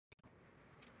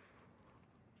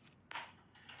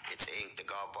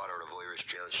godfather of the virus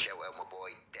drill. Shout out my boy,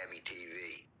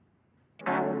 DEMEGODTV.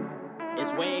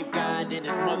 It's Wave God in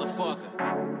this motherfucker.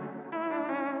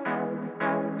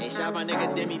 Hey, shout my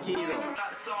nigga DEMEGODTV though.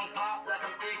 Got the song pop like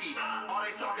I'm Iggy. All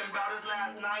they talking about is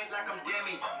last night like I'm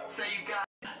Demi. Say you got.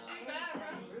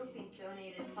 Rupees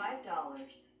donated $5.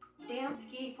 Damn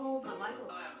ski pulled the Michael.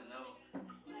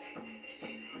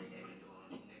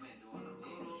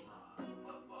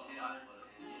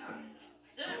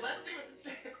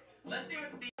 Let's see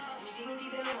what the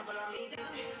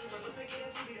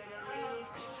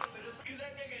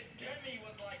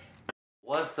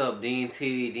What's up, Dean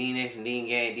TV, Dean Nation, Dean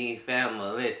Gang, Dean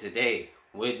Family? Today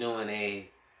we're doing a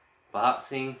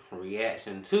boxing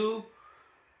reaction to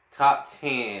top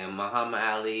 10 Muhammad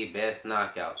Ali best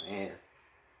knockouts, and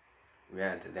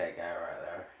reacting to that guy right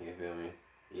there. You feel me?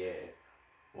 Yeah,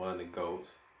 one of the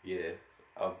GOATs. Yeah,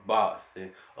 of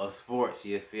boxing, of sports.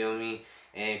 You feel me?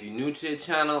 And if you're new to the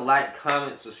channel, like,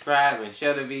 comment, subscribe, and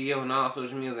share the video on all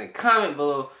social medias, and comment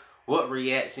below what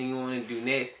reaction you want to do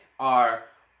next, or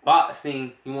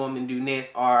boxing you want me to do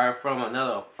next, or from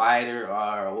another fighter,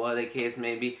 or what the case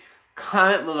may be.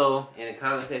 Comment below in the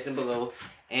comment section below,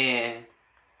 and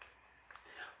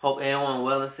hope everyone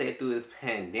well and safe through this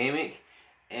pandemic.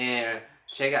 And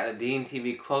check out the Dean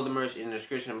TV clothing merch in the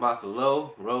description box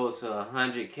below. Road to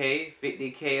 100K,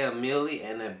 50K, a milli,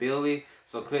 and a billy.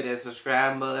 So click that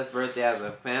subscribe button. Let's birthday as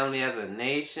a family, as a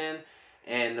nation.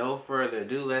 And no further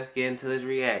ado, let's get into this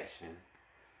reaction.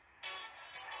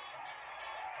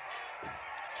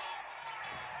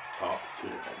 Top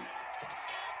 10.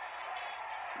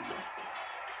 Let's go.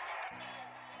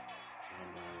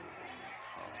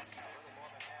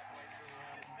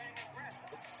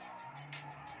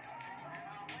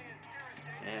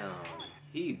 Damn,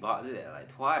 he boxed it like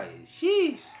twice.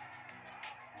 Sheesh.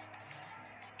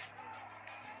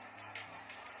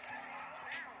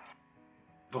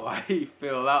 Boy, he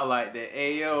fell out like that.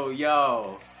 Ayo,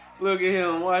 y'all. Look at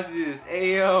him. Watch this.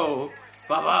 Ayo.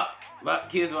 Bop, bop. Bop,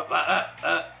 kiss, bop, bop, bop,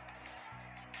 bop.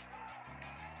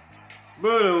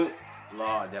 Boom.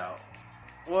 Logged out.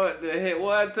 What the heck?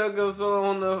 Why it took him so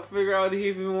long to figure out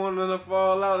if he wanted to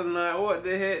fall out or not? What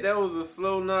the heck? That was a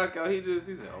slow knockout. He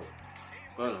said, oh.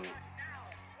 But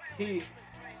he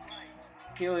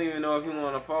don't even know if he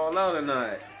want to fall out or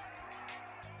not.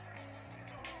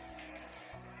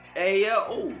 Hey,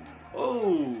 yo.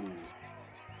 Oh.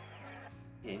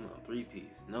 Gave him a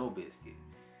 3-piece. No biscuit.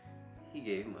 He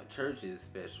gave him a church's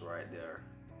special right there.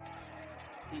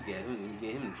 He gave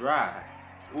him dry.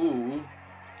 Ooh.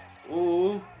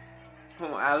 Ooh.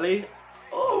 Come on, Ali.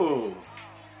 Ooh.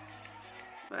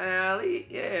 Man, Ali,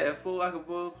 yeah, full like a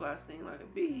butterfly, sting like a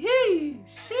bee. Hey,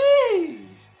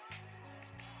 sheesh.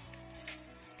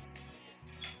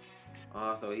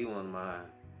 Also, he one of my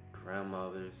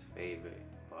grandmother's favorite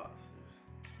boxers.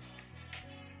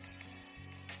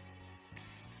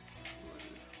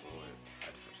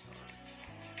 That's her son.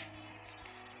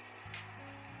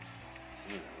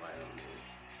 You know, white on this.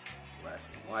 Black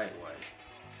and white.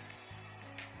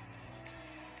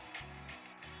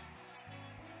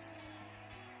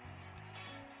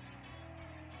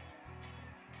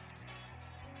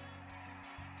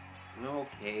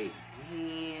 Okay,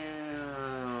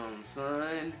 damn,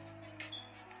 son.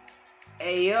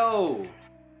 Hey, yo,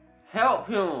 help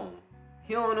him.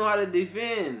 He don't know how to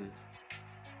defend.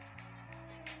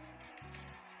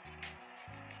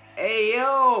 Hey,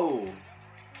 yo,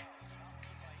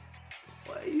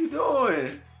 what are you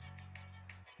doing?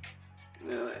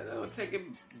 No,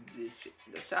 taking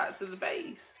the shots to the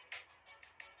face.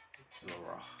 So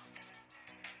raw.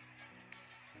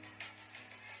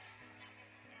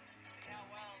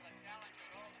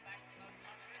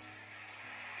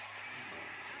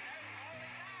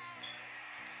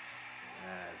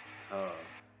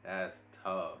 That's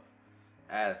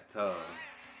tough.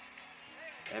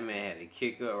 That man had to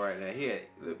kick up right now. He had,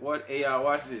 look, what? Hey, y'all,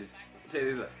 watch this. Check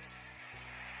this out.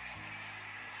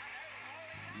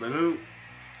 Baloo.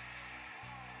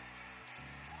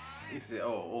 He said,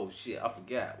 oh shit, I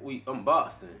forgot. I'm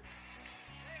boxing.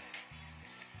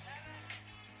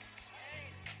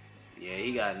 Yeah,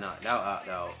 he got knocked out.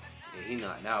 Yeah, he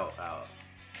knocked out.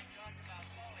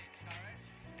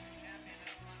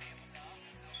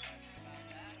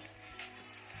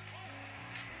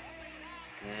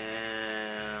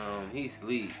 Damn, he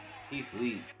sleep. He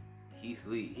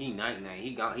night.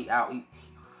 He gone. He out.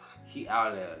 He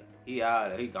out of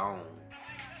there. He gone.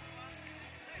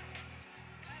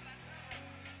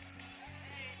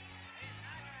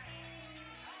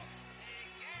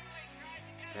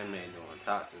 That man doing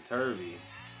topsy-turvy.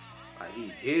 Like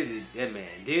he dizzy. That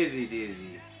man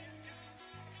dizzy.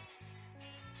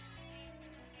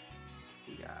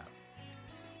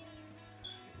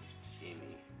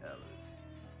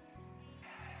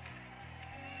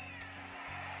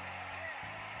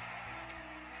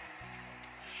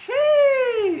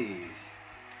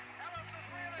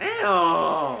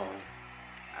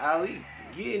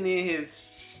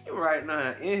 right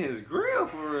now in his grill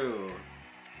for real.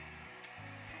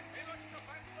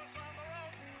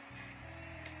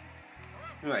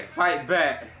 He's like, fight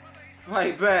back.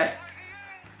 Fight back.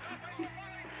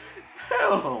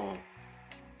 Damn.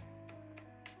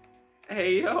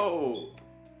 Hey, yo.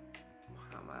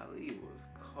 Muhammad Ali was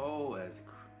cold as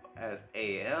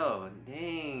AL.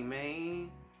 Dang,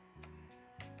 man.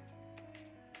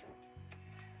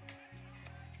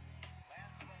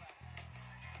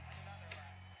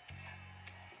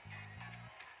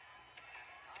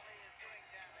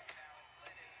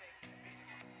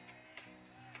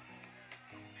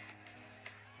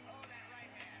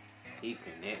 He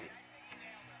connected.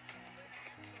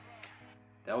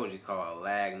 That what you call a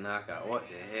lag knockout. What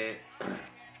the heck?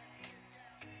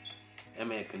 That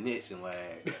man connection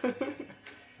lag.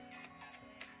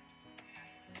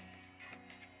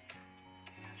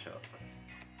 Chuck.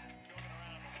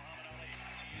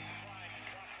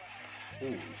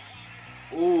 Ooh,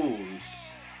 ooh,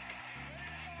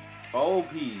 4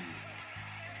 piece.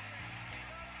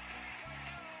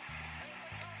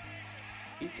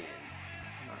 He can.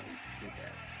 His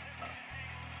ass up.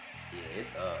 Yeah,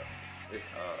 it's up. It's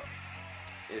up.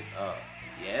 It's up.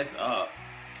 Yeah, it's up.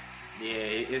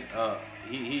 Yeah, it's up.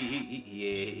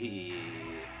 He.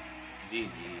 GG,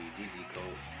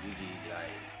 coach. GG,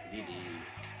 like, GG.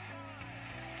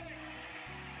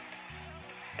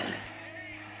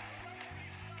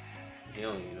 He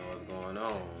don't even know what's going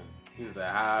on. He's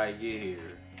like, how'd I get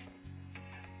here?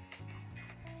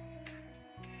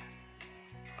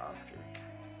 Oscar.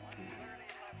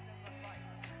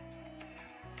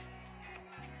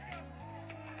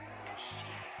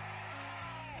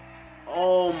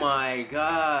 Oh my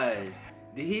gosh.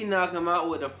 Did he knock him out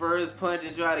with the first punch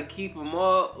and try to keep him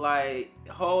up? Like,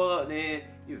 hold up, then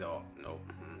he's all, nope,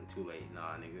 too late.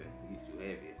 Nah, nigga, he's too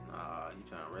heavy. Nah, you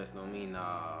trying to rest on me?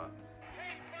 Nah.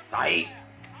 Sight.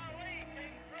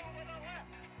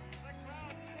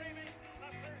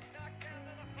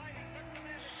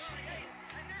 Shit.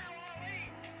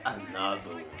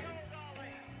 Another one.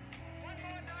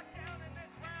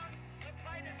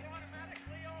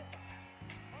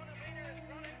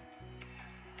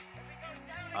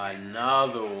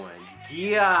 Another one.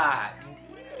 God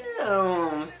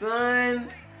damn, son.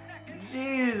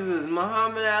 Jesus,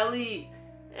 Muhammad Ali.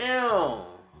 Damn.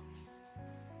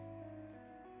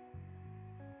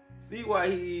 See why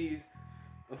he's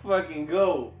a fucking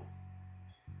GOAT.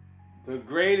 The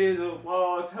greatest of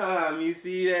all time. You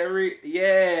see that?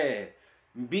 Yeah.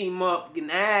 Beat him up, getting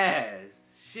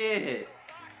ass. Shit.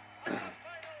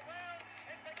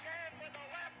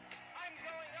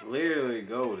 Literally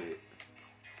goated.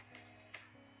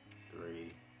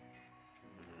 3.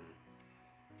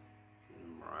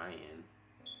 Brian.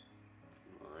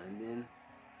 London.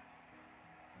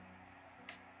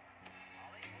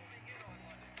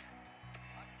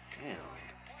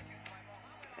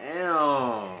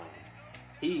 Damn.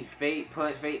 He fake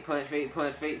punch.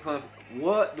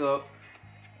 What the?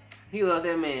 He left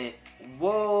that man.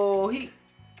 Whoa, he.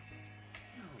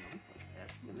 Damn,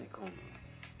 that's when they call him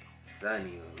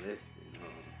Sonny or Liston,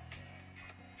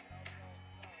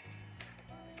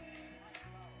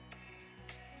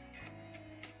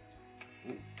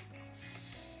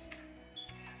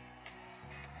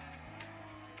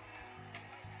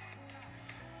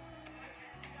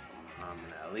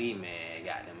 Muhammad Ali, man,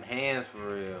 got them hands for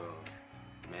real,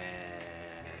 man.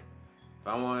 If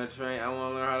I want to train, I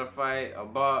want to learn how to fight or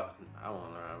box, I want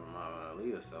to learn how to Muhammad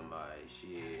Ali or somebody.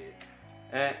 Shit,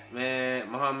 man,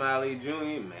 Muhammad Ali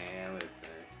Jr., man, listen.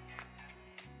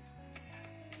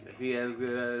 If he as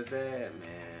good as that,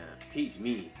 man, teach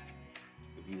me.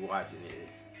 If you watching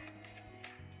this.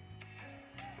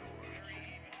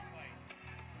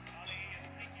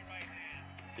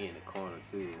 He in the corner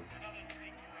too.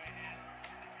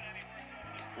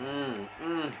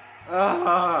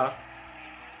 Oh.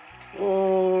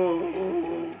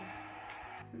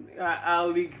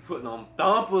 Ali putting on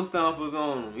thumpers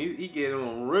on him. He get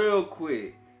on real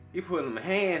quick. He putting them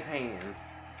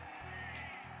hands.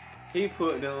 He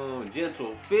put them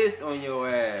gentle fists on your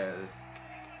ass.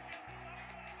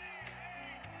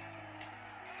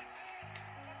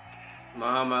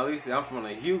 Muhammad Ali said, I'm from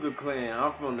the Hugo clan.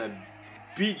 I'm from the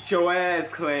beat your ass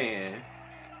clan.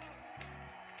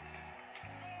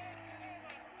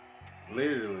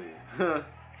 Literally.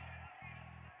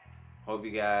 Hope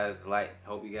you guys like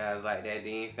that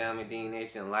Dean family, Dean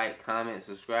Nation. Like, comment,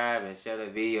 subscribe, and share the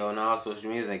video on all social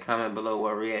media. And comment below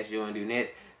what reaction you want to do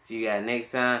next. See you guys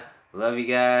next time. Love you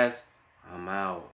guys. I'm out.